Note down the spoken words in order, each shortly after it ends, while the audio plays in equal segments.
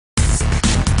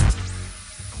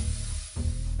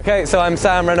Okay, so I'm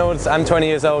Sam Reynolds. I'm 20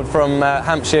 years old from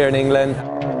Hampshire in England.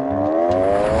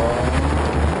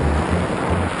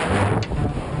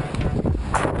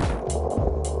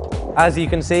 As you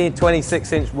can see,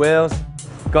 26-inch wheels.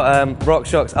 Got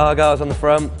RockShox Argyles on the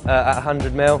front at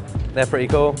 100mm. They're pretty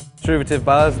cool. Struvative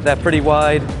bars. They're pretty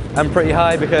wide and pretty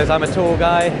high because I'm a tall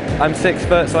guy. I'm 6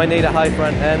 foot, so I need a high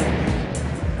front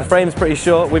end. The frame's pretty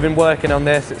short. We've been working on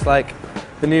this. It's like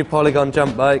the new Polygon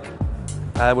jump bike.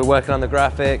 We're working on the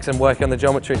graphics and working on the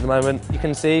geometry at the moment. You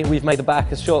can see we've made the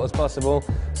back as short as possible,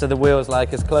 so the wheel's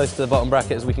like as close to the bottom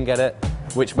bracket as we can get it,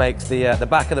 which makes the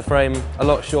back of the frame a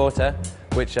lot shorter,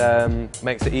 which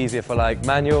makes it easier for like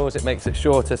manuals. It makes it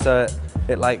shorter so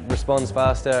it like responds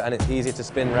faster and it's easier to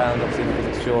spin round, obviously because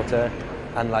it's shorter,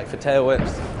 and like for tail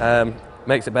whips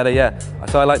makes it better. Yeah,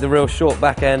 so I like the real short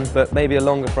back end, but maybe a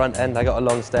longer front end. I got a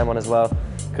long stem one as well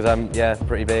because I'm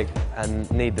pretty big and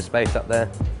need the space up there.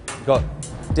 Got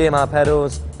DMR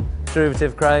pedals,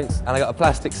 struvative cranks, and I got a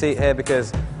plastic seat here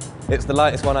because it's the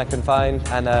lightest one I can find,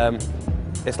 and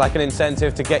it's like an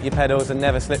incentive to get your pedals and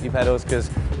never slip your pedals, because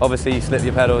obviously you slip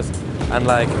your pedals and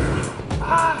like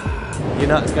your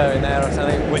nuts go in there or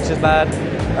something, which is bad,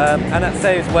 and that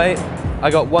saves weight. I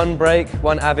got one brake,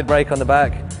 one Avid brake on the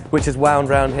back, which is wound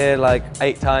round here like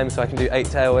 8 times, so I can do 8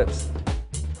 tail whips.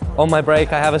 On my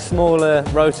brake I have a smaller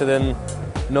rotor than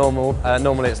normal.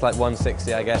 Normally it's like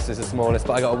 160, I guess, is the smallest,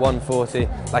 but I got a 140,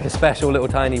 like a special little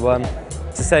tiny one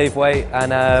to save weight,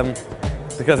 and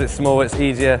because it's small it's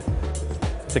easier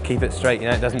to keep it straight, you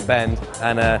know, it doesn't bend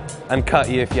and cut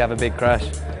you if you have a big crash.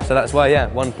 So that's why,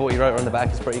 140 rotor on the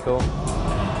back is pretty cool.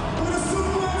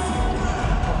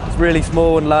 It's really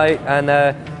small and light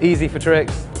and easy for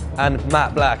tricks, and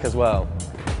matte black as well,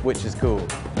 which is cool.